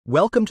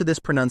Welcome to this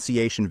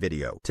pronunciation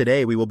video.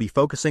 Today we will be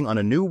focusing on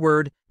a new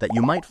word that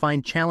you might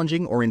find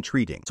challenging or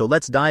intriguing. So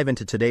let's dive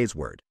into today's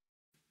word.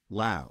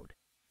 Loud,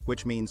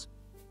 which means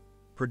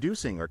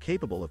producing or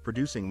capable of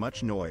producing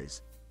much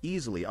noise,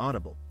 easily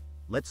audible.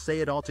 Let's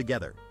say it all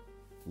together.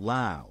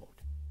 Loud.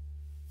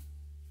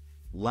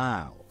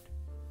 Loud.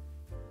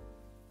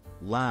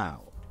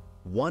 Loud.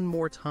 One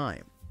more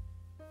time.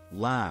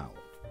 Loud.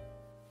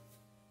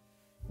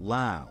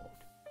 Loud.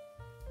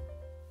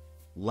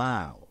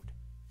 Loud.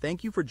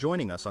 Thank you for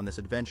joining us on this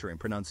adventure in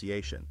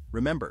pronunciation.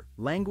 Remember,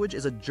 language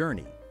is a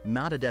journey,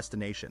 not a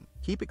destination.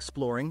 Keep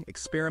exploring,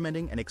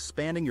 experimenting, and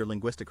expanding your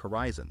linguistic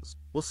horizons.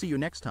 We'll see you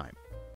next time.